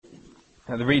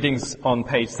The reading's on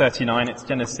page 39. It's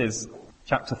Genesis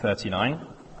chapter 39.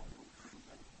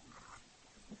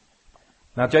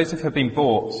 Now Joseph had been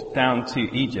brought down to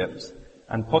Egypt,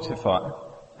 and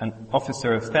Potiphar, an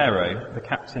officer of Pharaoh, the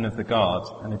captain of the guard,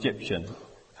 an Egyptian,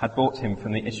 had bought him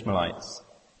from the Ishmaelites,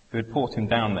 who had brought him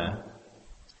down there.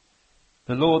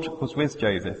 The Lord was with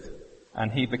Joseph,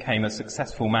 and he became a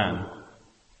successful man,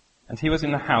 and he was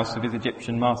in the house of his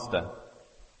Egyptian master.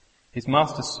 His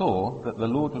master saw that the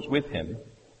Lord was with him,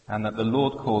 and that the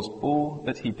Lord caused all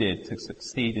that he did to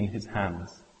succeed in his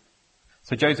hands.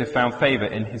 So Joseph found favour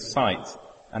in his sight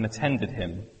and attended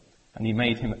him, and he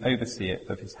made him overseer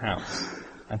of his house,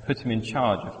 and put him in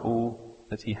charge of all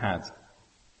that he had.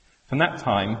 From that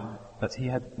time that he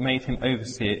had made him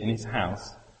overseer in his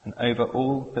house, and over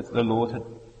all that the Lord had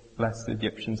blessed the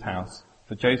Egyptian's house,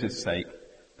 for Joseph's sake,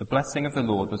 the blessing of the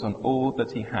Lord was on all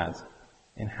that he had,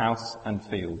 in house and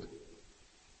field.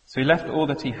 So he left all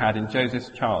that he had in Joseph's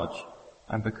charge,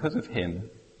 and because of him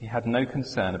he had no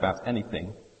concern about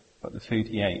anything but the food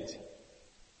he ate.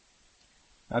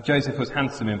 Now Joseph was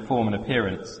handsome in form and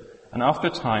appearance, and after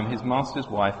a time his master's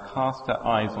wife cast her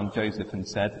eyes on Joseph and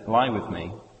said, "Lie with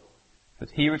me."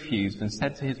 But he refused and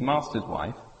said to his master's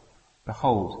wife,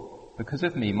 "Behold, because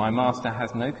of me my master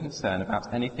has no concern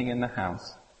about anything in the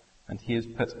house, and he has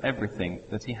put everything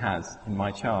that he has in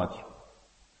my charge.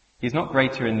 He is not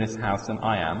greater in this house than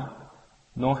I am,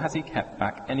 nor has he kept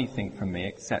back anything from me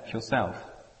except yourself,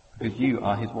 because you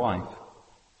are his wife.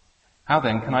 How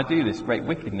then can I do this great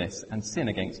wickedness and sin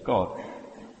against God?"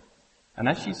 And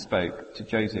as she spoke to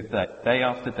Joseph that day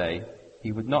after day,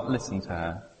 he would not listen to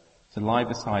her, to lie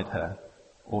beside her,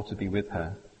 or to be with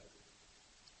her.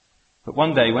 But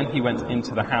one day when he went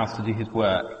into the house to do his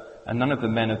work, and none of the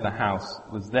men of the house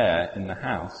was there in the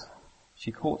house,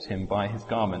 she caught him by his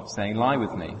garment, saying, "Lie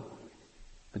with me."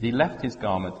 But he left his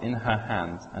garment in her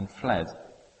hand and fled,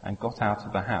 and got out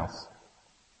of the house.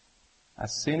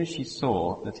 As soon as she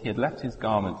saw that he had left his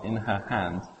garment in her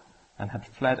hand and had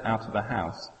fled out of the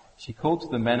house, she called to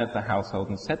the men of the household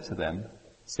and said to them,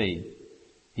 "See,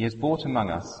 he has brought among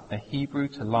us a Hebrew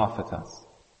to laugh at us.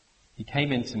 He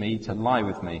came in to me to lie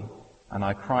with me, and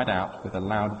I cried out with a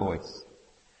loud voice.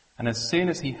 And as soon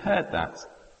as he heard that,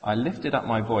 I lifted up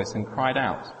my voice and cried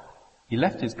out. He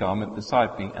left his garment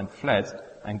beside me and fled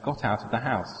and got out of the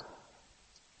house.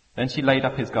 Then she laid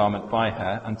up his garment by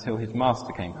her until his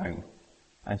master came home.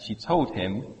 And she told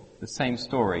him the same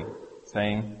story,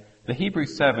 saying, "The Hebrew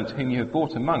servant whom you have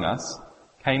brought among us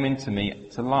came in to me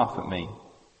to laugh at me.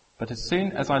 But as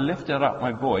soon as I lifted up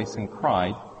my voice and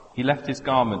cried, he left his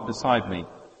garment beside me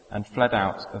and fled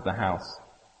out of the house."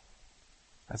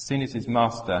 As soon as his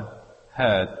master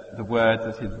heard the word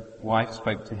that his wife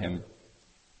spoke to him,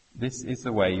 "This is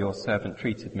the way your servant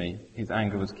treated me," his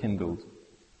anger was kindled.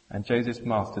 And Joseph's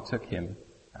master took him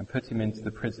and put him into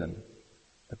the prison,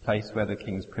 the place where the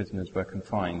king's prisoners were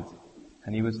confined.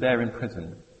 And he was there in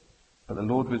prison. But the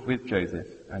Lord was with Joseph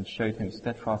and showed him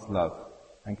steadfast love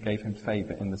and gave him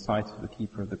favour in the sight of the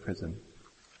keeper of the prison.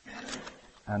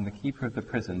 And the keeper of the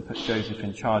prison put Joseph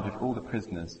in charge of all the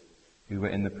prisoners who were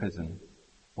in the prison.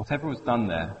 Whatever was done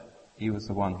there, he was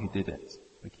the one who did it.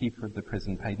 The keeper of the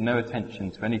prison paid no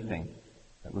attention to anything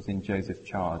that was in Joseph's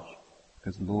charge,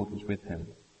 because the Lord was with him.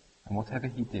 And whatever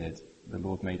he did, the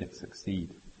Lord made it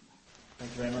succeed.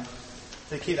 Thank you very much.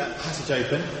 So keep that passage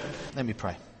open. Let me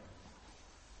pray.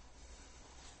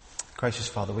 Gracious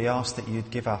Father, we ask that you'd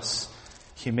give us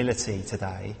humility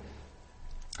today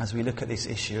as we look at this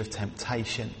issue of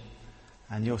temptation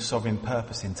and your sovereign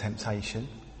purpose in temptation.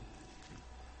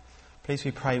 Please,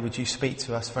 we pray, would you speak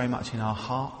to us very much in our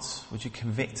hearts? Would you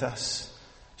convict us,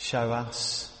 show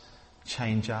us,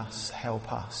 change us,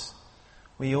 help us?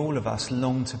 We, all of us,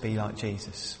 long to be like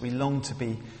Jesus. We long to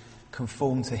be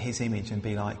conformed to his image and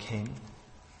be like him.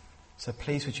 So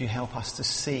please, would you help us to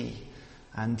see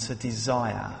and to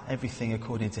desire everything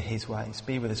according to his ways.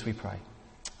 Be with us, we pray.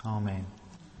 Amen.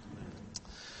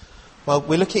 Well,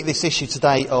 we're looking at this issue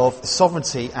today of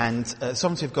sovereignty and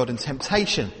sovereignty of God and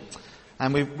temptation.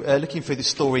 And we're looking through the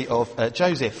story of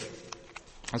Joseph,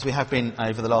 as we have been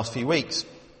over the last few weeks.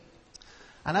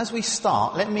 And as we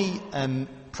start, let me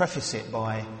preface it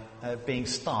by being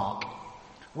stark.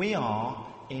 We are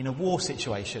in a war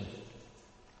situation.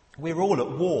 We're all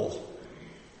at war.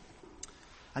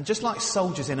 And just like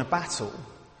soldiers in a battle,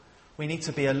 we need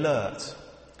to be alert.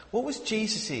 What was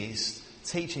Jesus'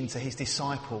 teaching to his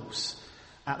disciples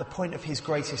at the point of his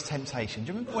greatest temptation?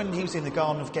 Do you remember when he was in the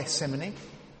Garden of Gethsemane?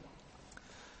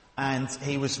 And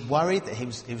he was worried that he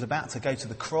was about to go to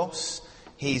the cross.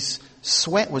 His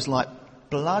sweat was like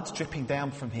blood dripping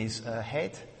down from his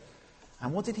head.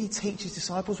 And what did he teach his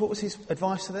disciples? What was his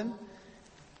advice to them?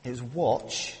 It was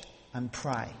watch and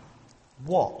pray.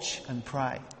 Watch and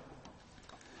pray.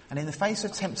 And in the face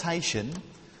of temptation,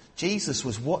 Jesus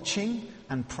was watching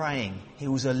and praying. He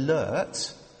was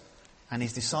alert, and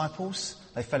his disciples,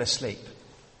 they fell asleep.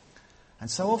 And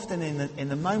so often in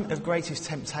the moment of greatest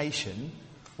temptation,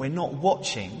 we're not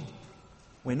watching,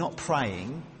 we're not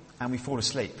praying, and we fall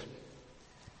asleep.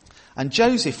 And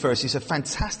Joseph for us is a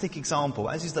fantastic example,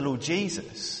 as is the Lord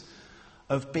Jesus,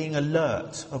 of being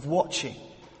alert, of watching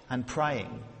and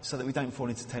praying so that we don't fall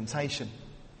into temptation.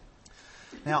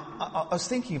 Now, I was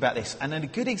thinking about this, and a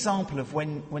good example of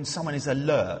when someone is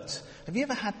alert. Have you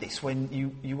ever had this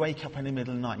when you wake up in the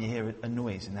middle of the night and you hear a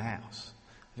noise in the house?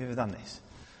 Have you ever done this?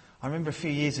 I remember a few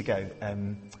years ago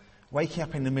waking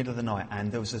up in the middle of the night,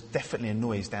 and there was definitely a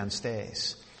noise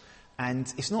downstairs.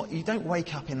 And you don't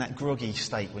wake up in that groggy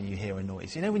state when you hear a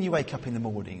noise. You know when you wake up in the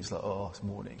morning, it's like, oh, it's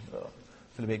morning, oh,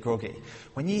 I feel a bit groggy.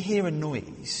 When you hear a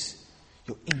noise,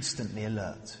 you're instantly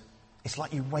alert. It's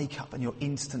like you wake up and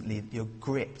you're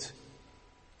gripped,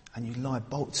 and you lie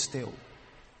bolt still,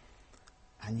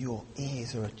 and your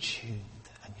ears are attuned,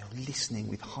 and you're listening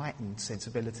with heightened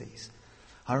sensibilities.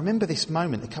 I remember this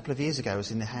moment a couple of years ago. I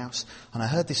was in the house and I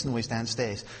heard this noise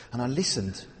downstairs, and I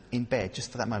listened in bed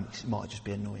just for that moment. It might just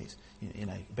be a noise,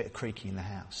 a bit of creaking in the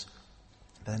house.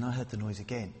 But then I heard the noise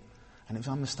again, and it was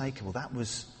unmistakable. That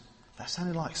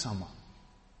sounded like someone.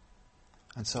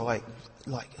 And so I,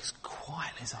 as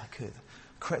quietly as I could,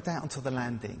 crept out onto the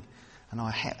landing, and I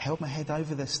held my head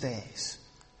over the stairs,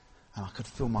 and I could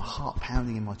feel my heart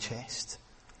pounding in my chest,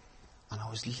 and I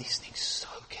was listening so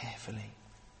carefully.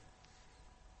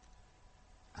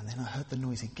 And then I heard the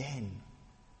noise again,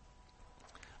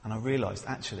 and I realised,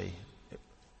 actually,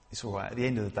 it's all right. At the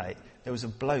end of the day, there was a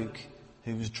bloke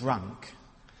who was drunk,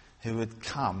 who had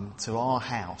come to our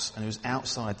house, and who was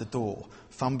outside the door,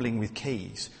 fumbling with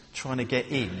keys, trying to get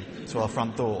in to our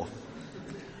front door.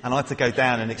 And I had to go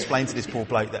down and explain to this poor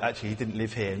bloke that actually he didn't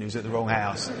live here and he was at the wrong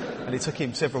house. And it took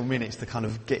him several minutes to kind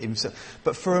of get himself.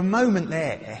 But for a moment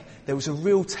there was a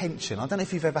real tension. I don't know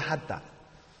if you've ever had that.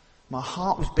 My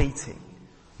heart was beating.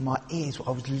 My ears,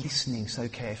 I was listening so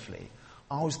carefully.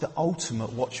 I was the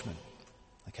ultimate watchman.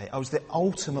 Okay, I was the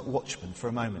ultimate watchman for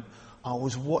a moment. I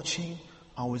was watching,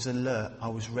 I was alert, I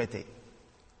was ready.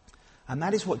 And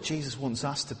that is what Jesus wants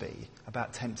us to be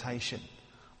about temptation.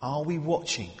 Are we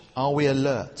watching? Are we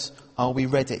alert? Are we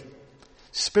ready?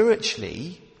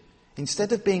 Spiritually,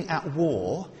 instead of being at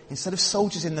war, instead of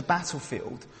soldiers in the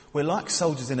battlefield, we're like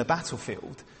soldiers in a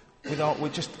battlefield. We're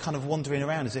just kind of wandering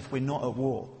around as if we're not at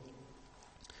war.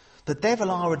 The devil,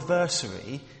 our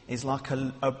adversary, is like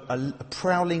a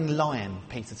prowling lion,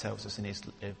 Peter tells us in his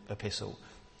epistle,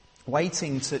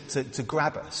 waiting to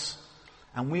grab us.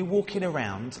 And we're walking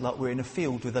around like we're in a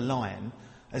field with a lion,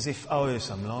 as if, oh, there's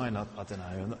some lion, I don't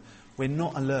know. We're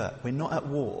not alert. We're not at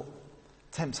war.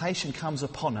 Temptation comes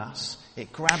upon us,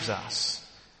 it grabs us,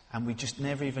 and we just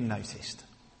never even noticed.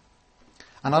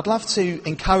 And I'd love to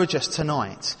encourage us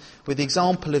tonight with the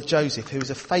example of Joseph, who was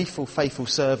a faithful, faithful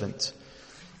servant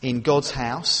in God's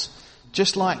house,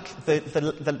 just like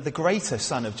the greater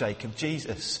son of Jacob,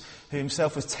 Jesus, who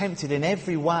himself was tempted in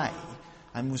every way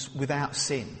and was without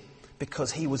sin,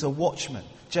 because he was a watchman.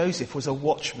 Joseph was a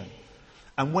watchman.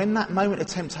 And when that moment of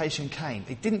temptation came,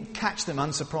 it didn't catch them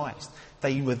unsurprised.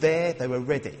 They were there, they were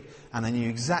ready, and they knew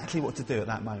exactly what to do at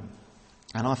that moment.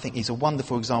 And I think he's a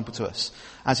wonderful example to us,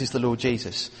 as is the Lord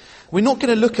Jesus. We're not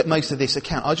going to look at most of this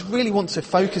account. I just really want to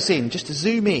focus in, just to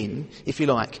zoom in, if you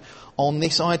like, on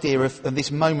this idea of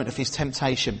this moment of his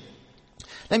temptation.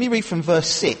 Let me read from verse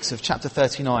 6 of chapter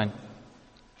 39.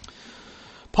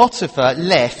 Potiphar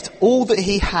left all that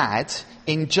he had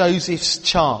in Joseph's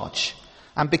charge.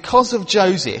 And because of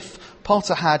Joseph,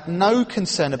 Potiphar had no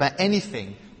concern about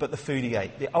anything but the food he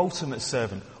ate. The ultimate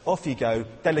servant. Off you go,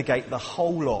 delegate the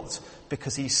whole lot,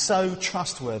 because he's so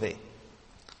trustworthy.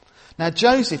 Now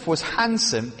Joseph was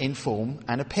handsome in form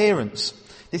and appearance.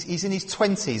 He's in his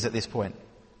 20s at this point.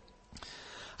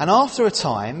 And after a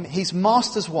time, his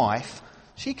master's wife,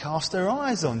 she cast her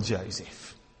eyes on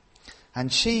Joseph.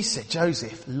 And she said,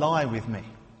 Joseph, lie with me.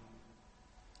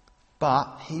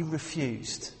 But he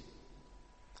refused.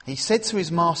 He said to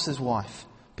his master's wife,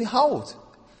 behold,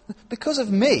 because of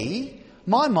me,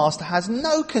 my master has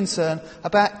no concern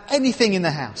about anything in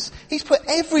the house. He's put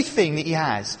everything that he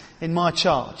has in my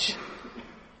charge.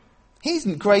 He's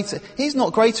not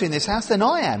greater in this house than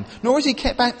I am, nor has he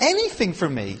kept back anything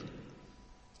from me,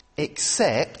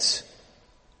 except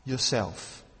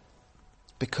yourself,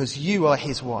 because you are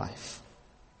his wife.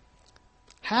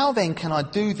 How then can I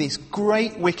do this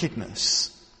great wickedness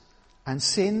and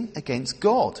sin against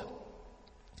God?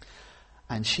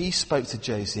 And she spoke to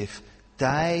Joseph,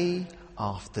 day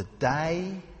after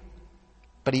day.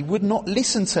 But he would not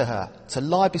listen to her, to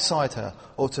lie beside her,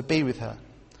 or to be with her.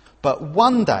 But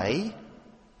one day,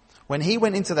 when he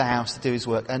went into the house to do his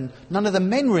work, and none of the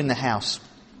men were in the house,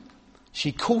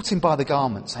 she caught him by the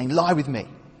garment, saying, "Lie with me."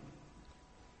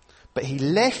 But he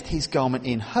left his garment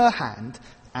in her hand,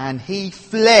 and he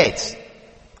fled.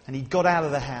 And he got out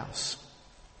of the house.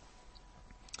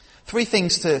 3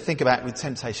 things to think about with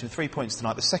temptation. 3 points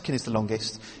tonight. The second is the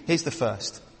longest. Here's the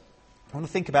first. I want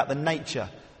to think about the nature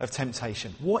of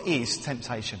temptation. What is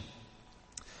temptation?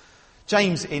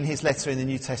 James, in his letter in the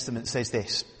New Testament, says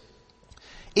this: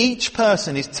 "Each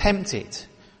person is tempted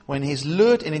when he is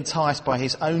lured and enticed by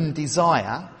his own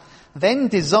desire. Then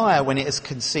desire, when it is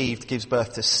conceived, gives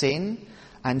birth to sin.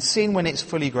 And sin, when it's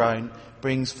fully grown,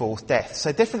 brings forth death."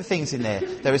 So different things in there.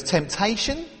 There is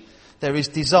temptation, there is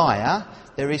desire,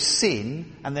 there is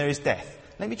sin, and there is death.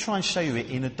 Let me try and show you it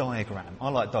in a diagram. I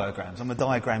like diagrams. I'm a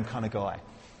diagram kind of guy.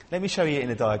 Let me show you it in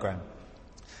a diagram.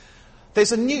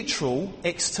 There's a neutral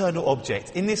external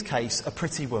object, in this case a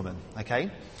pretty woman, okay?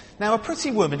 Now a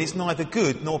pretty woman is neither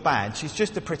good nor bad, she's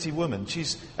just a pretty woman.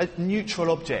 She's a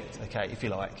neutral object, okay, if you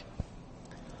like.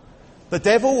 The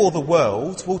devil or the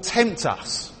world will tempt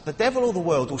us. The devil or the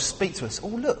world will speak to us. "Oh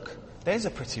look, there's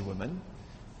a pretty woman.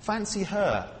 Fancy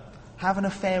her. Have an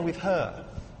affair with her."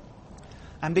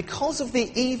 And because of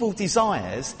the evil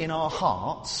desires in our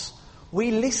hearts,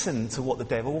 we listen to what the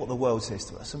devil, what the world says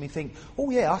to us, and we think, "Oh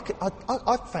yeah,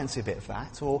 I fancy a bit of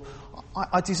that," or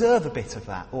I deserve a bit of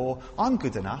that, or "I'm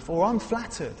good enough," or "I'm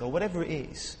flattered," or whatever it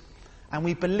is. And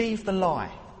we believe the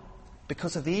lie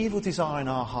because of the evil desire in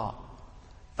our heart.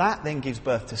 That then gives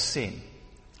birth to sin,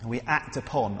 and we act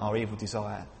upon our evil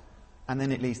desire, and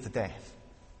then it leads to death.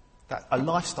 That a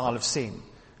lifestyle of sin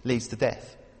leads to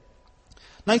death.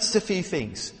 Notice a few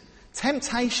things.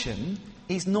 Temptation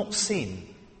is not sin.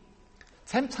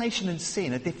 Temptation and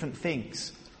sin are different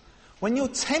things. When you're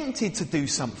tempted to do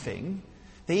something,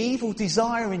 the evil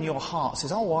desire in your heart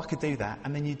says, "Oh, I could do that,"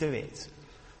 and then you do it.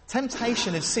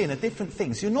 Temptation and sin are different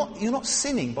things. You're not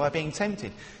sinning by being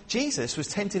tempted. Jesus was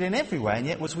tempted in every way and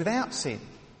yet was without sin.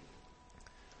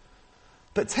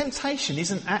 But temptation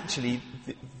isn't actually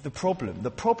the problem.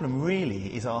 The problem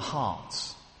really is our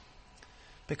hearts.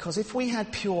 Because if we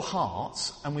had pure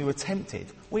hearts and we were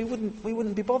tempted, we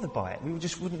wouldn't be bothered by it. We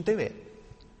just wouldn't do it.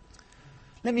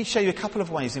 Let me show you a couple of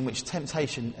ways in which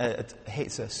temptation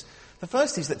hits us. The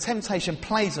first is that temptation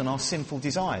plays on our sinful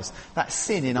desires. That's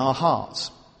sin in our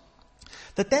hearts.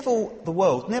 The devil, the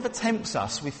world, never tempts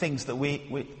us with things that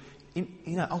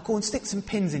I'll go and stick some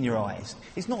pins in your eyes.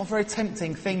 It's not a very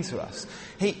tempting thing to us.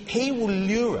 He will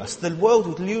lure us, the world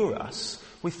will lure us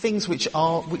with things which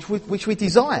we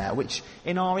desire, which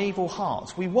in our evil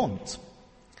hearts we want.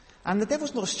 And the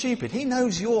devil's not stupid. He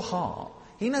knows your heart.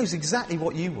 He knows exactly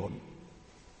what you want.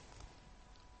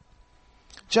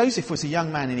 Joseph was a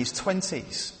young man in his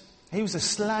 20s. He was a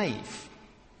slave.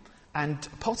 And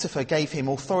Potiphar gave him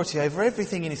authority over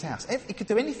everything in his house. He could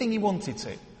do anything he wanted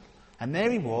to. And there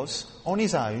he was, on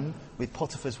his own, with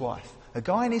Potiphar's wife. A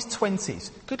guy in his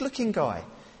 20s, good-looking guy.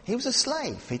 He was a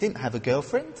slave. He didn't have a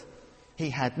girlfriend. He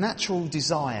had natural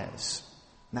desires.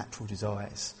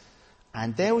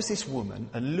 And there was this woman,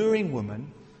 a luring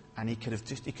woman, and he could have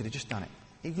just done it.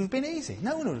 It would have been easy.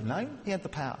 No one would have known. He had the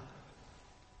power.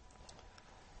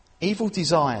 Evil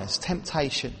desires,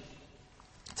 temptation.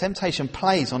 Temptation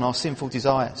plays on our sinful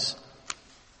desires.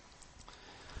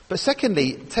 But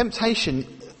secondly, temptation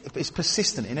is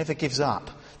persistent. It never gives up.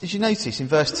 Did you notice in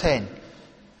verse 10?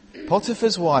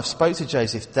 Potiphar's wife spoke to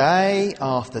Joseph day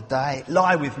after day.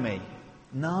 "Lie with me."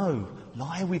 No.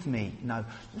 "Lie with me." No.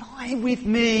 "Lie with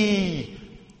me."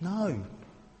 No.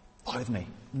 "Lie with me."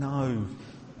 No.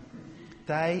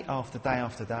 Day after day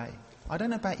after day. I don't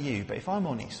know about you, but if I'm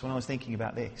honest, when I was thinking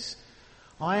about this,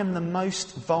 I am the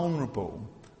most vulnerable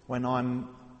when I'm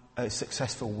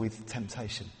successful with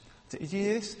temptation. Do you do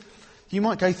this? You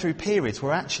might go through periods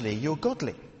where actually you're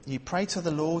godly. You pray to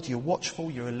the Lord, you're watchful,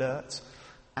 you're alert,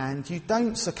 and you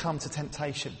don't succumb to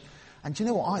temptation. And do you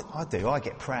know what I do? I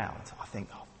get proud. I think,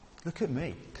 "Oh, look at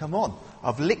me. Come on.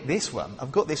 I've licked this one.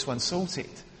 I've got this one sorted."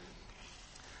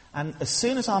 And as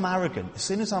soon as I'm arrogant, as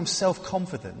soon as I'm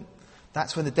self-confident,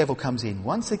 that's when the devil comes in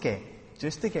once again,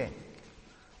 just again.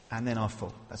 And then I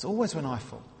fall. That's always when I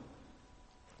fall.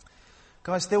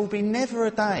 Guys, there will be never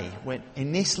a day when,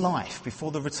 in this life,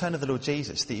 before the return of the Lord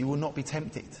Jesus, that you will not be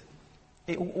tempted.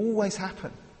 It will always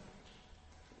happen.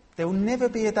 There will never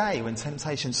be a day when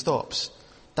temptation stops.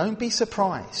 Don't be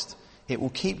surprised. It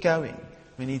will keep going.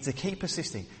 We need to keep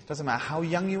persisting. It doesn't matter how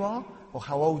young you are or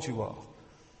how old you are.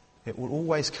 It will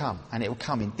always come. And it will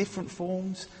come in different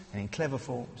forms and in clever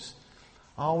forms.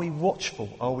 Are we watchful?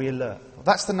 Are we alert?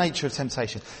 That's the nature of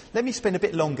temptation. Let me spend a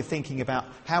bit longer thinking about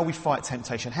how we fight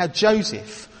temptation, how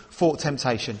Joseph fought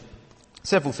temptation.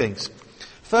 Several things.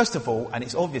 First of all, and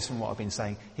it's obvious from what I've been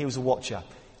saying, he was a watcher.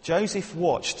 Joseph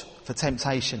watched for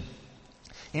temptation.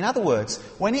 In other words,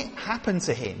 when it happened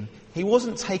to him, he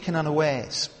wasn't taken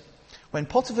unawares. When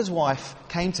Potiphar's wife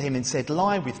came to him and said,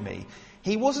 "Lie with me,"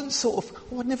 he wasn't sort of,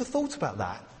 "Oh, I'd never thought about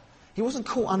that." He wasn't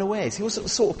caught unawares. He wasn't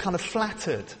sort of kind of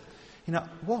flattered.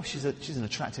 Well, she's an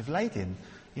attractive lady, and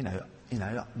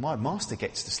my master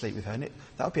gets to sleep with her, and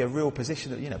that would be a real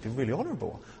position that, be really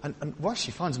honourable. And well,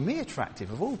 she finds me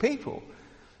attractive, of all people.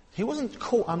 He wasn't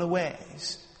caught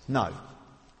unawares. No.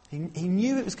 He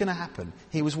knew it was going to happen.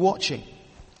 He was watching.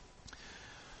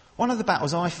 One of the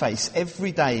battles I face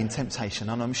every day in temptation,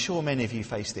 and I'm sure many of you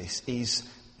face this, is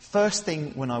first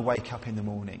thing when I wake up in the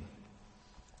morning.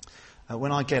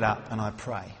 When I get up and I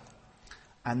pray.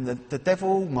 And the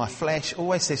devil, my flesh,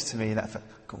 always says to me,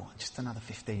 "Go on, just another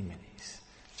 15 minutes.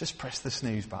 Just press the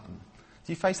snooze button."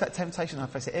 Do you face that temptation? I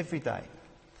face it every day.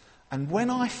 And when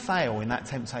I fail in that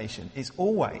temptation, it's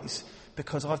always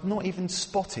because I've not even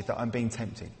spotted that I'm being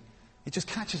tempted. It just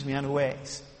catches me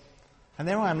unawares. And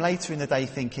there I am later in the day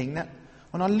thinking that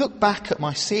when I look back at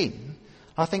my sin,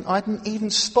 I think I hadn't even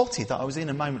spotted that I was in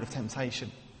a moment of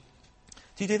temptation.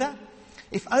 Do you do that?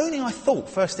 If only I thought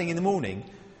first thing in the morning,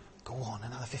 "Go on,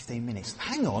 another 15 minutes.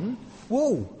 Hang on.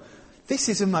 Whoa, this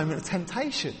is a moment of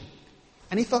temptation."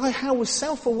 And if I was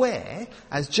self-aware,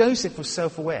 as Joseph was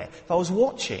self-aware, if I was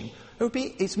watching,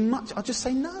 I'd just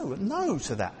say no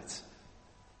to that.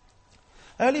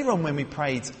 Earlier on when we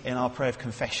prayed in our prayer of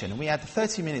confession, and we had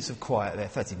 30 minutes of quiet there,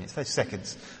 30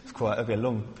 seconds of quiet, it'd be a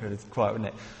long period of quiet,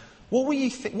 wouldn't it? What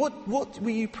were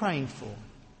you praying for?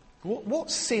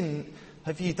 What sin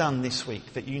have you done this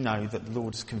week that you know that the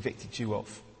Lord has convicted you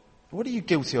of? What are you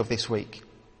guilty of this week?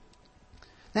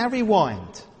 Now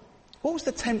rewind. What was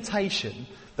the temptation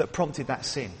that prompted that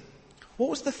sin? What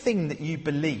was the thing that you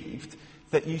believed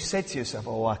that you said to yourself,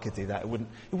 "Oh, I could do that. It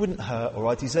wouldn't hurt, or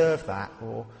I deserve that,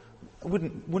 or it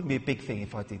wouldn't be a big thing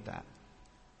if I did that."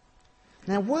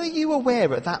 Now, were you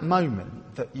aware at that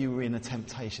moment that you were in a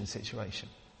temptation situation?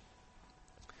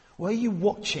 Were you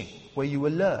watching? Were you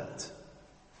alert?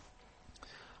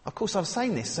 Of course, I'm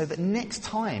saying this so that next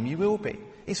time you will be.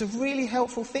 It's a really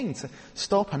helpful thing to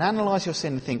stop and analyse your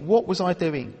sin and think, what was I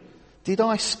doing? Did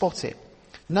I spot it?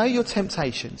 Know your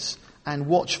temptations and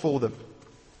watch for them.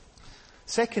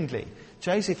 Secondly,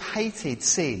 Joseph hated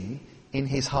sin in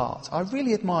his heart. I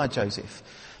really admire Joseph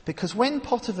because when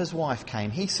Potiphar's wife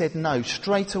came, he said no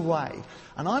straight away.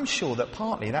 And I'm sure that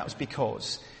partly that was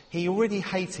because he already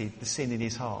hated the sin in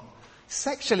his heart.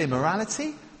 Sexual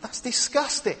immorality? That's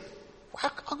disgusting.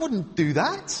 I wouldn't do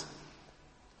that.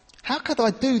 How could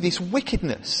I do this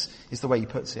wickedness, is the way he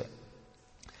puts it.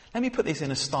 Let me put this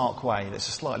in a stark way that's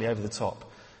slightly over the top.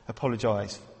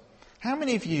 Apologise. How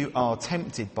many of you are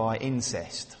tempted by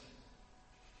incest?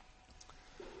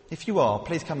 If you are,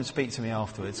 please come and speak to me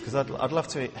afterwards, because I'd love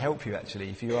to help you actually,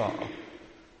 if you are.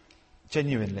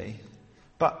 Genuinely.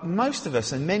 But most of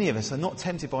us, and many of us, are not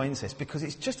tempted by incest because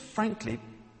it's just, frankly,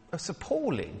 it's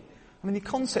appalling. I mean, the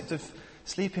concept of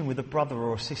sleeping with a brother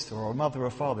or a sister or a mother or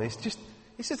a father is just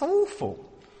awful.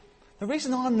 The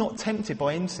reason I'm not tempted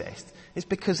by incest is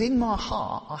because in my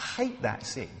heart I hate that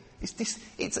sin.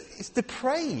 It's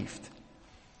depraved.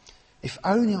 If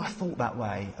only I thought that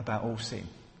way about all sin.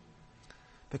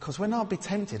 Because when I'd be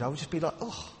tempted, I would just be like,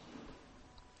 ugh.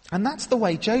 And that's the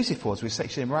way Joseph was with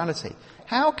sexual immorality.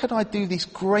 How could I do this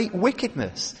great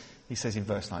wickedness? He says in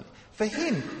verse 9. For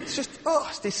him,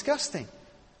 it's disgusting.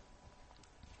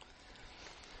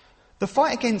 The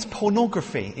fight against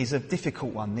pornography is a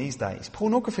difficult one these days.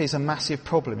 Pornography is a massive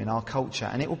problem in our culture,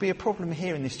 and it will be a problem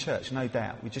here in this church, no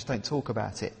doubt. We just don't talk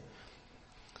about it.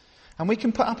 And we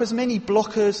can put up as many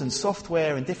blockers and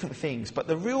software and different things, but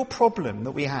the real problem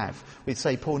that we have with,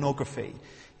 say, pornography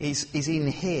is in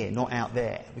here, not out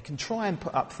there. We can try and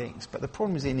put up things, but the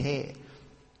problem is in here.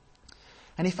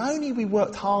 And if only we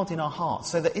worked hard in our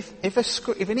hearts so that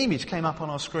if an image came up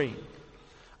on our screen,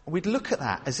 we'd look at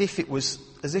that as if it was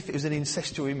an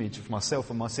incestual image of myself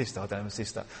and my sister. I don't have a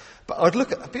sister. But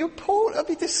it'd be appalling, it'd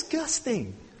be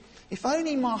disgusting. If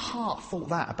only my heart thought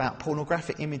that about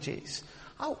pornographic images,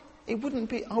 I would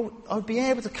be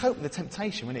able to cope with the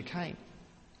temptation when it came.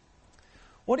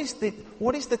 What is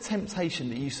the temptation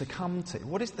that you succumb to?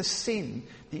 What is the sin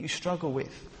that you struggle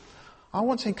with? I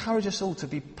want to encourage us all to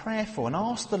be prayerful and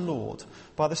ask the Lord,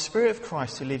 by the Spirit of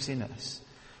Christ who lives in us,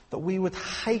 that we would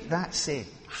hate that sin,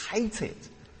 hate it,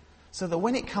 so that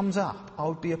when it comes up, I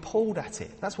would be appalled at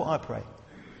it. That's what I pray.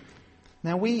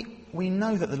 Now, we we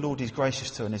know that the Lord is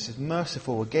gracious to us, is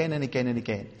merciful again and again and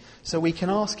again. So we can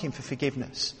ask him for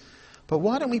forgiveness. But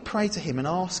why don't we pray to him and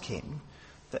ask him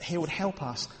that he would help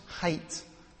us hate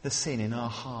the sin in our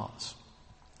hearts?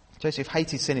 Joseph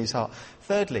hated sin in his heart.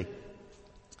 Thirdly,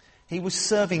 he was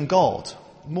serving God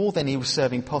more than he was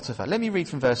serving Potiphar. Let me read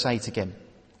from verse 8 again.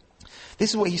 This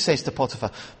is what he says to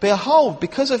Potiphar. Behold,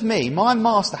 because of me, my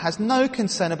master has no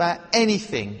concern about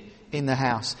anything in the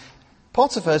house.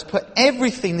 Potiphar has put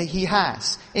everything that he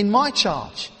has in my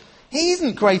charge. He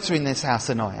isn't greater in this house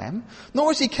than I am,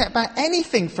 nor has he kept back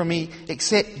anything from me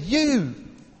except you,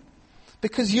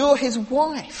 because you're his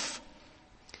wife.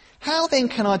 How then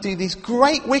can I do this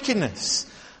great wickedness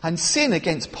and sin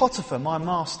against Potiphar, my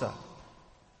master?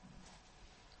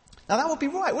 Now that would be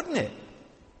right, wouldn't it?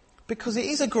 Because it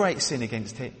is a great sin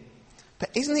against him. But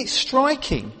isn't it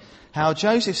striking how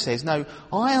Joseph says, no,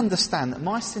 I understand that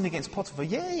my sin against Potiphar,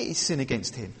 yeah, it is sin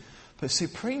against him, but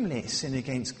supremely it's sin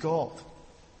against God.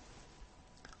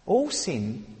 All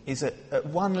sin is at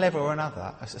one level or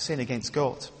another a sin against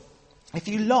God. If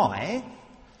you lie,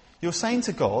 you're saying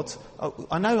to God, oh,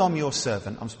 I know I'm your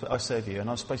servant, I serve you, and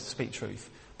I'm supposed to speak truth,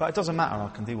 but it doesn't matter, I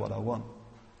can do what I want.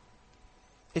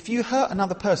 If you hurt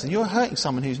another person, you're hurting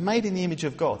someone who's made in the image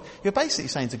of God. You're basically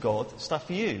saying to God, stuff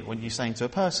you, when you're saying to a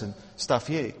person, stuff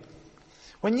you.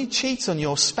 When you cheat on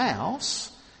your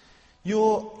spouse,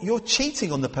 you're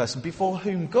cheating on the person before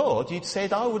whom God, you'd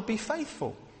said, I would be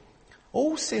faithful.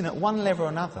 All sin at one level or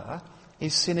another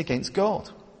is sin against God.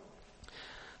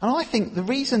 And I think the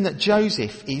reason that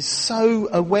Joseph is so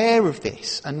aware of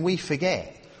this and we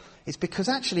forget is because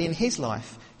actually in his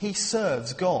life he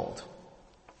serves God.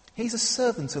 He's a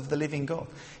servant of the living God.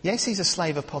 Yes, he's a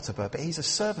slave of Potiphar, but he's a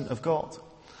servant of God.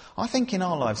 I think in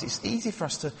our lives it's easy for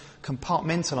us to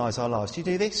compartmentalise our lives. Do you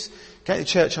do this? Go to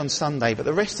church on Sunday, but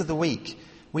the rest of the week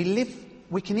we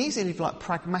can easily live like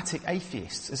pragmatic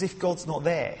atheists, as if God's not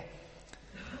there.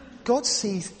 God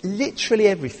sees literally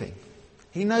everything.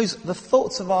 He knows the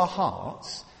thoughts of our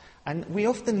hearts, and we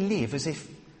often live as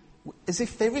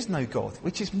if there is no God,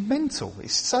 which is mental.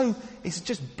 It's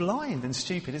just blind and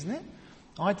stupid, isn't it?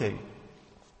 I do.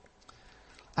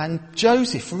 And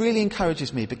Joseph really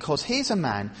encourages me because he's a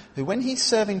man who, when he's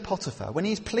serving Potiphar, when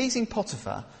he's pleasing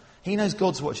Potiphar, he knows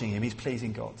God's watching him, he's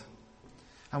pleasing God.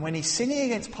 And when he's sinning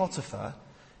against Potiphar,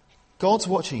 God's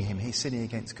watching him, he's sinning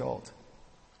against God.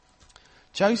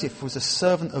 Joseph was a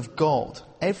servant of God.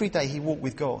 Every day he walked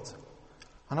with God.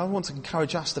 And I want to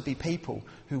encourage us to be people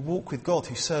who walk with God,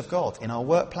 who serve God in our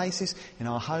workplaces, in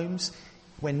our homes.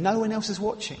 When no one else is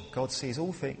watching, God sees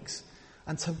all things.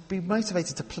 And to be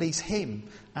motivated to please him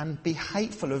and be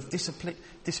hateful of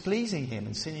displeasing him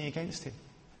and sinning against him.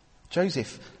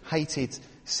 Joseph hated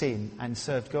sin and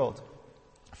served God.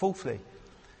 Fourthly,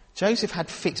 Joseph had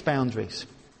fixed boundaries.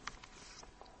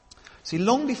 See,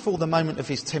 long before the moment of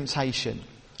his temptation,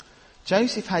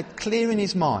 Joseph had clear in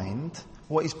his mind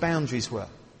what his boundaries were.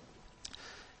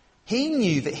 He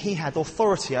knew that he had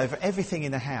authority over everything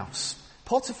in the house.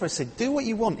 Potiphar said, do what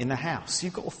you want in the house.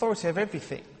 You've got authority over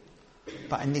everything.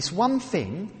 But in this one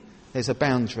thing, there's a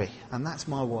boundary, and that's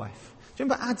my wife. Do you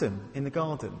remember Adam in the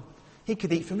garden? He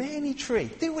could eat from any tree.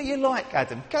 Do what you like,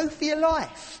 Adam. Go for your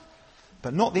life.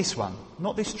 But not this one,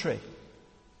 not this tree.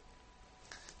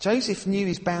 Joseph knew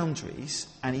his boundaries,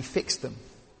 and he fixed them.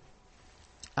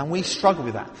 And we struggle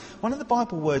with that. One of the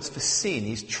Bible words for sin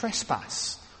is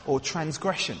trespass or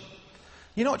transgression.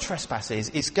 You know what trespass is?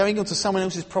 It's going onto someone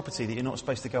else's property that you're not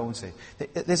supposed to go onto.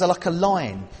 There's like a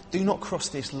line. Do not cross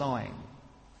this line.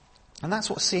 And that's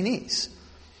what sin is.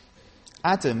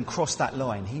 Adam crossed that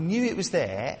line. He knew it was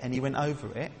there and he went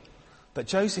over it. But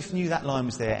Joseph knew that line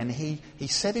was there and he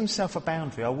set himself a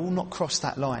boundary. I will not cross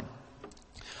that line.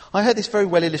 I heard this very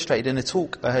well illustrated in a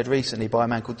talk I heard recently by a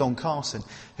man called Don Carson,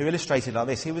 who illustrated like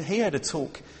this. He heard a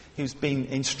talk, he was being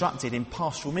instructed in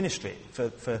pastoral ministry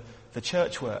for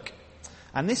church work.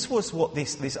 And this was what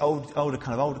this older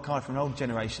guy from old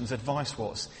generation's advice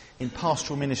was in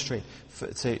pastoral ministry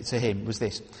to him, was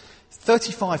this.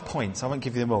 35 points, I won't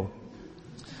give you them all.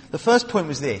 The first point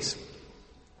was this: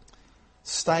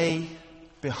 stay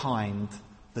behind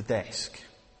the desk.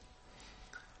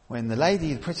 When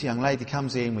the pretty young lady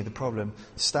comes in with a problem,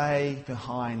 stay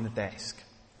behind the desk.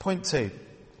 Point 2,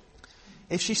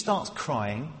 if she starts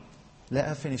crying, let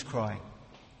her finish crying.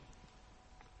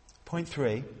 Point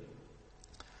 3,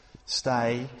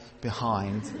 stay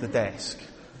behind the desk.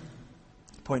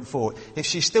 Point 4, if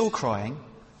she's still crying,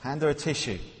 hand her a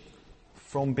tissue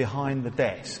from behind the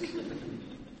desk.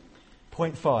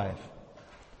 Point 5,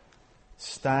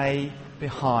 stay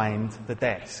behind the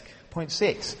desk. Point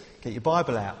 6, get your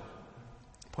Bible out.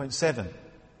 Point 7,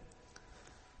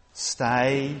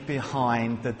 Stay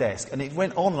behind the desk. And it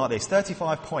went on like this,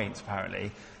 35 points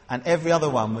apparently, and every other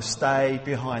one was stay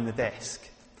behind the desk.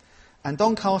 And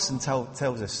Don Carson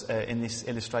tells us in this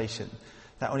illustration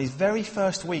that on his very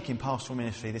first week in pastoral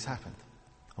ministry this happened.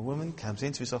 A woman comes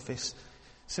into his office,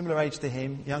 similar age to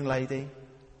him, young lady,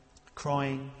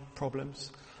 crying,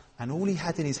 problems, and all he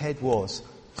had in his head was,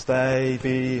 stay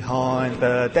behind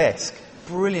the desk.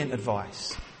 Brilliant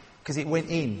advice, because it went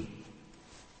in.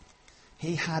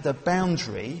 He had a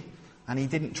boundary and he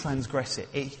didn't transgress it.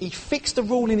 He fixed a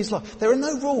rule in his life. There are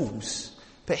no rules,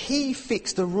 but he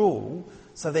fixed a rule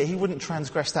so that he wouldn't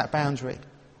transgress that boundary.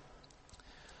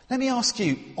 Let me ask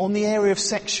you, on the area of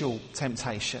sexual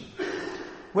temptation,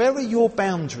 where are your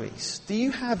boundaries? Do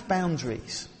you have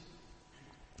boundaries?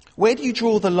 Where do you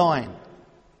draw the line?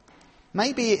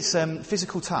 Maybe it's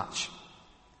physical touch.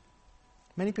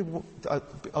 Many people,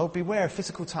 I'll beware of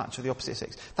physical touch of the opposite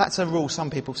sex. That's a rule some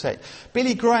people say.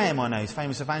 Billy Graham, I know, is a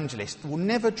famous evangelist, will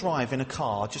never drive in a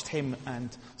car, just him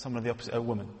and someone of the opposite, a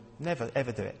woman. Never,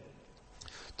 ever do it.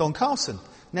 Don Carson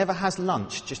never has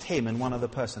lunch, just him and one other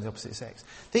person of the opposite sex.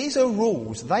 These are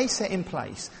rules they set in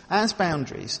place as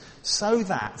boundaries so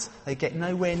that they get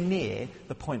nowhere near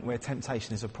the point where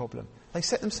temptation is a problem. They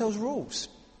set themselves rules.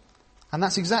 And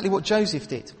that's exactly what Joseph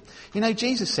did. You know,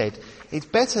 Jesus said, it's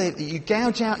better that you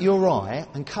gouge out your eye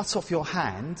and cut off your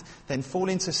hand than fall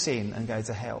into sin and go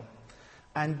to hell.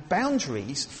 And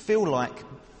boundaries feel like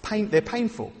they're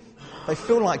painful. They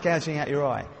feel like gouging out your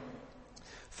eye.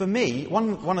 For me,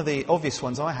 one of the obvious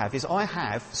ones I have is I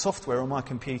have software on my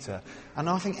computer, and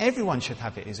I think everyone should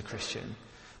have it as a Christian,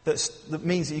 that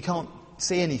means that you can't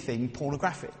see anything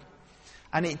pornographic.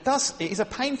 And it is a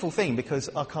painful thing because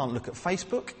I can't look at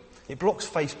Facebook. It blocks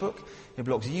Facebook, it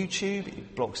blocks YouTube,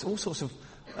 it blocks all sorts of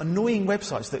annoying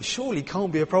websites that surely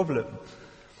can't be a problem.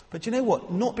 But you know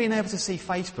what? Not being able to see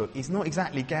Facebook is not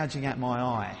exactly gouging out my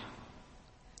eye.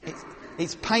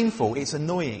 It's painful, it's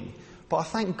annoying. But I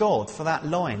thank God for that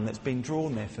line that's been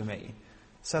drawn there for me,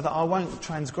 so that I won't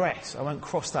transgress, I won't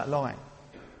cross that line.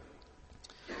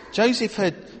 Joseph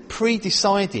had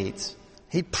pre-decided,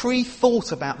 he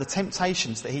pre-thought about the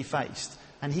temptations that he faced,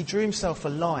 and he drew himself a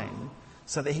line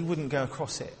so that he wouldn't go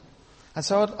across it. And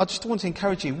so I just want to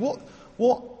encourage you,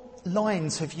 what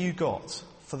lines have you got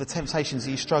for the temptations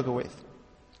that you struggle with?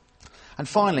 And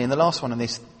finally, and the last one on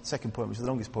this second point, which is the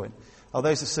longest point, I've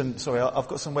got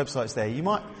some websites there. You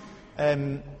might,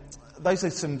 those are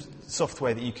some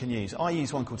software that you can use. I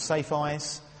use one called Safe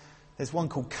Eyes. There's one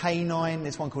called K9.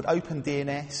 There's one called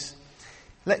OpenDNS.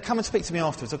 Come and speak to me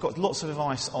afterwards. I've got lots of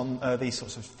advice on these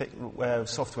sorts of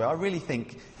software. I really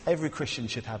think every Christian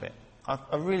should have it.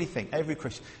 I really think every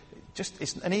Christian,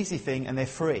 it's an easy thing and they're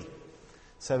free.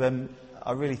 So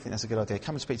I really think that's a good idea.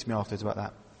 Come and speak to me afterwards about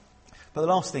that. But the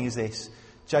last thing is this.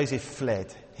 Joseph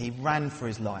fled. He ran for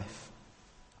his life.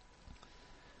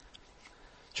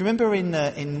 Do you remember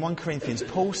in 1 Corinthians,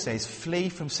 Paul says, flee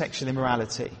from sexual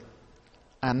immorality.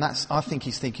 And I think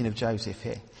he's thinking of Joseph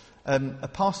here. A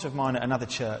pastor of mine at another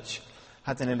church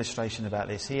had an illustration about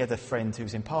this. He had a friend who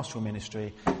was in pastoral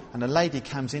ministry, and a lady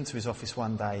comes into his office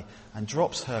one day and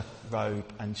drops her robe,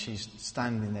 and she's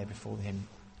standing there before him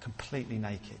completely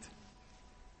naked.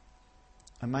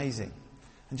 Amazing.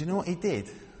 And do you know what he did?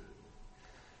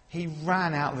 He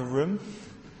ran out of the room.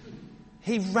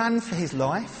 He ran for his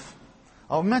life.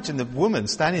 I imagine the woman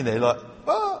standing there like,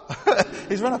 oh!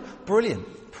 He's run up.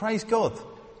 Brilliant. Praise God.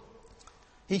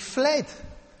 He fled.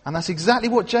 And that's exactly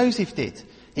what Joseph did.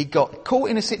 He got caught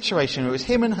in a situation where it was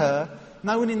him and her,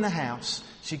 no one in the house.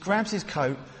 She grabs his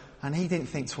coat, and he didn't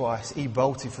think twice. He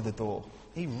bolted for the door.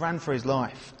 He ran for his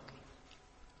life.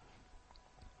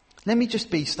 Let me just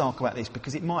be stark about this,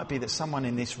 because it might be that someone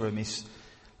in this room is...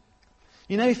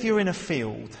 You know, if you're in a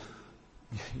field,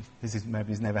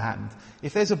 maybe it's never happened.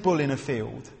 If there's a bull in a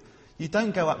field, you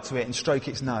don't go up to it and stroke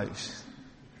its nose.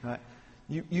 Right?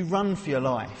 You run for your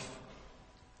life.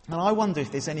 And I wonder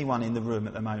if there's anyone in the room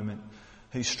at the moment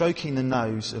who's stroking the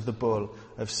nose of the bull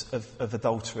of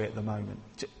adultery at the moment.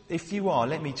 If you are,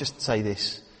 let me just say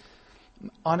this.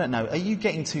 I don't know, are you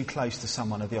getting too close to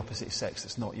someone of the opposite sex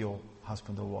that's not your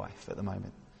husband or wife at the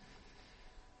moment?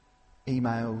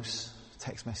 Emails,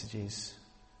 text messages,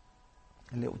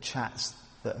 little chats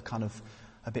that are kind of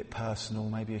a bit personal,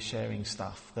 maybe you're sharing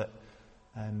stuff that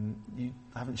you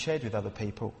haven't shared with other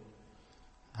people.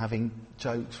 Having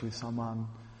jokes with someone.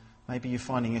 Maybe you're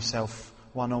finding yourself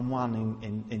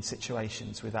one-on-one in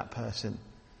situations with that person.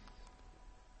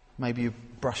 Maybe you're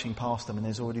brushing past them and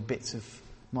there's already bits of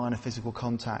minor physical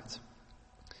contact.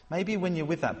 Maybe when you're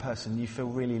with that person you feel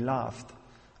really loved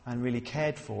and really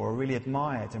cared for, or really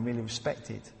admired and really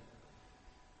respected.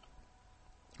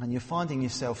 and you're finding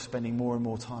yourself spending more and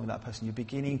more time with that person, you're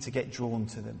beginning to get drawn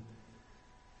to them,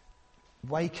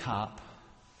 wake up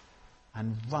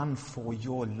and run for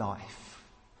your life.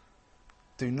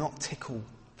 Do not tickle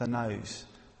the nose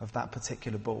of that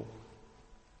particular bull.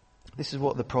 This is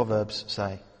what the Proverbs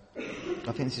say.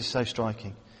 I think this is so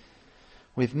striking.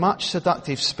 With much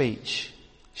seductive speech,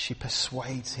 she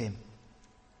persuades him.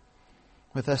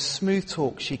 With her smooth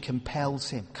talk, she compels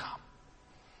him. Come.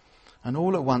 And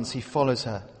all at once he follows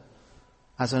her,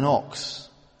 as an ox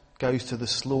goes to the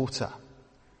slaughter.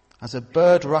 As a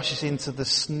bird rushes into the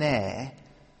snare,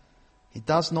 he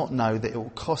does not know that it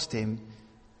will cost him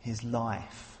his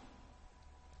life.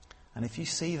 And if you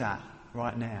see that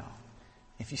right now,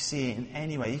 if you see it in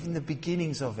any way, even the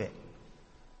beginnings of it,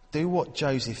 do what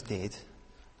Joseph did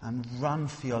and run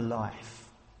for your life.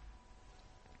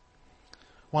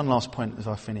 One last point as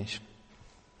I finish.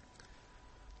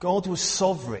 God was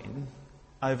sovereign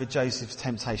over Joseph's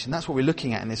temptation. That's what we're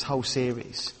looking at in this whole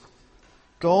series.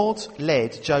 God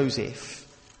led Joseph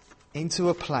into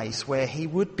a place where he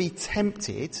would be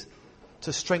tempted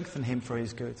to strengthen him for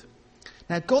his good.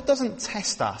 Now, God doesn't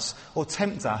test us or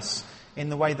tempt us in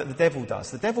the way that the devil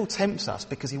does. The devil tempts us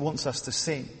because he wants us to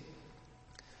sin.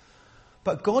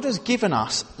 But God has given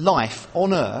us life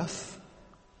on earth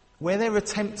where there are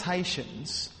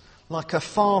temptations, like a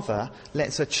father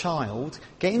lets a child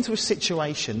get into a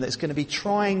situation that's going to be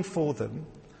trying for them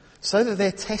so that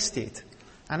they're tested.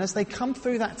 And as they come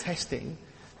through that testing,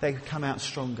 they come out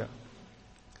stronger.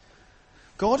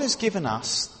 God has given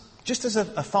us, just as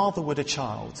a father would a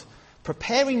child,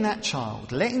 preparing that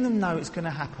child, letting them know it's going to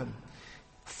happen,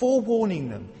 forewarning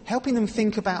them, helping them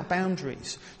think about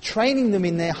boundaries, training them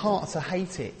in their heart to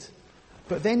hate it,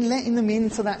 but then letting them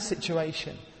into that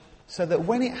situation so that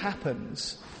when it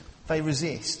happens, they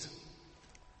resist.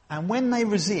 And when they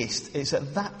resist, it's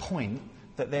at that point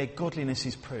that their godliness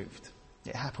is proved.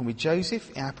 It happened with Joseph,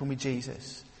 it happened with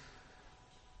Jesus.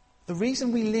 The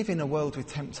reason we live in a world with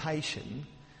temptation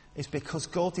is because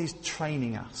God is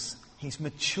training us. He's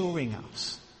maturing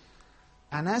us.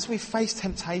 And as we face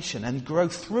temptation and grow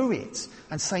through it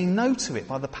and say no to it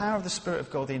by the power of the Spirit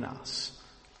of God in us,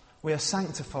 we are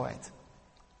sanctified.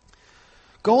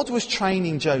 God was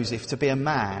training Joseph to be a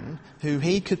man who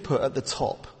he could put at the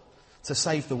top to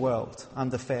save the world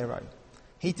under Pharaoh.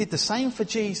 He did the same for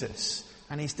Jesus,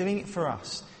 and he's doing it for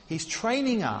us. He's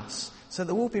training us so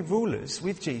that we'll be rulers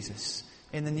with Jesus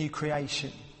in the new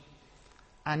creation.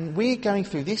 And we're going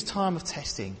through this time of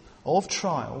testing, of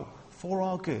trial, for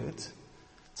our good,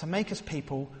 to make us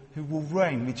people who will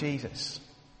reign with Jesus,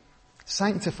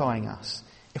 sanctifying us.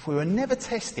 If we were never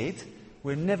tested,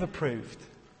 we're never proved.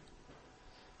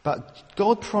 But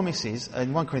God promises,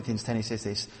 in 1 Corinthians 10 he says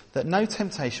this, that no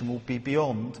temptation will be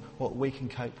beyond what we can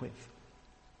cope with.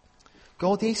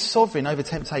 God is sovereign over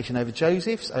temptation, over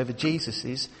Joseph's, over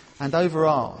Jesus's, and over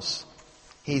ours.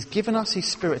 He's given us his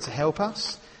Spirit to help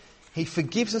us. He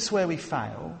forgives us where we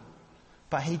fail,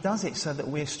 but he does it so that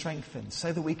we're strengthened,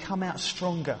 so that we come out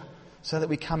stronger, so that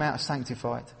we come out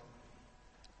sanctified.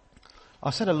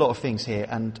 I've said a lot of things here,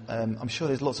 and I'm sure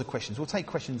there's lots of questions. We'll take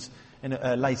questions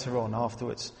later on,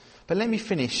 afterwards. But let me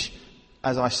finish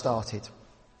as I started.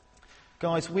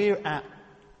 Guys, we're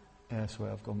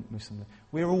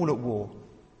all at war.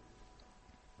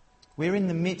 We're in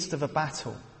the midst of a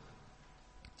battle.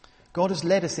 God has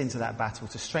led us into that battle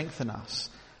to strengthen us.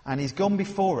 And he's gone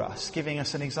before us, giving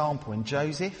us an example in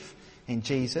Joseph, in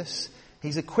Jesus.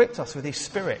 He's equipped us with his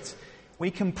Spirit.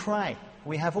 We can pray.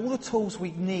 We have all the tools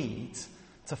we need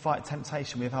to fight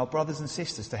temptation. We have our brothers and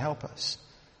sisters to help us.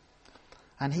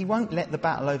 And he won't let the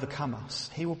battle overcome us.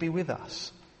 He will be with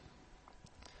us.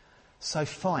 So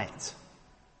fight.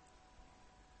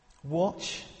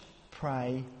 Watch,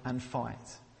 pray and fight.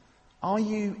 Are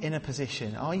you in a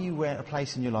position, are you at a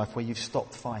place in your life where you've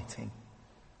stopped fighting?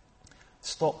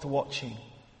 Stopped watching,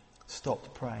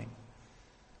 stopped praying.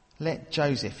 Let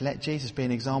Jesus be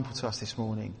an example to us this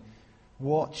morning.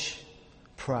 Watch,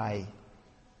 pray,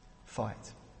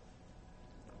 fight.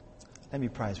 Let me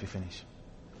pray as we finish.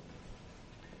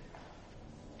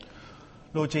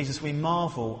 Lord Jesus, we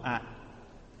marvel at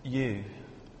you.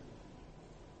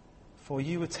 For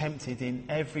you were tempted in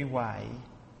every way,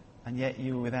 and yet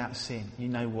you were without sin. You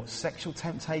know what sexual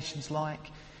temptation's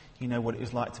like. You know what it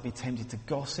was like to be tempted to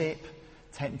gossip,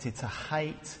 tempted to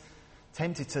hate,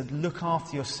 tempted to look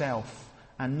after yourself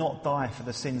and not die for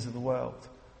the sins of the world.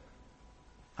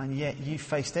 And yet you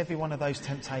faced every one of those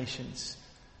temptations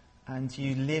and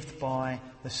you lived by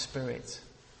the Spirit.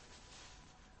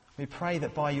 We pray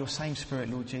that by your same Spirit,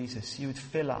 Lord Jesus, you would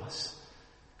fill us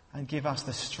and give us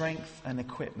the strength and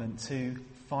equipment to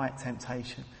fight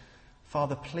temptation.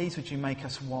 Father, please would you make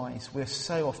us wise? We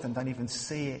so often don't even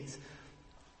see it.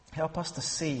 Help us to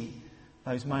see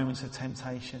those moments of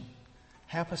temptation.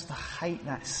 Help us to hate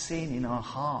that sin in our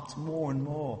hearts more and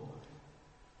more.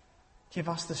 Give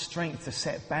us the strength to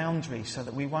set boundaries so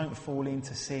that we won't fall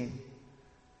into sin.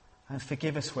 And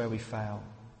forgive us where we fail,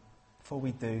 for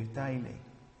we do daily.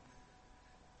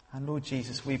 And Lord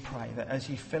Jesus, we pray that as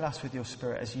you fill us with your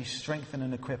Spirit, as you strengthen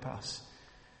and equip us,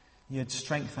 you'd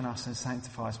strengthen us and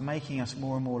sanctify us, making us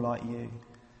more and more like you,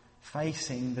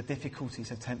 facing the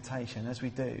difficulties of temptation as we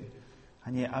do,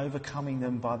 and yet overcoming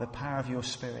them by the power of your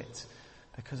Spirit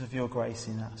because of your grace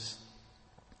in us.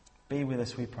 Be with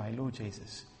us, we pray, Lord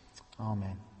Jesus.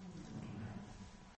 Amen.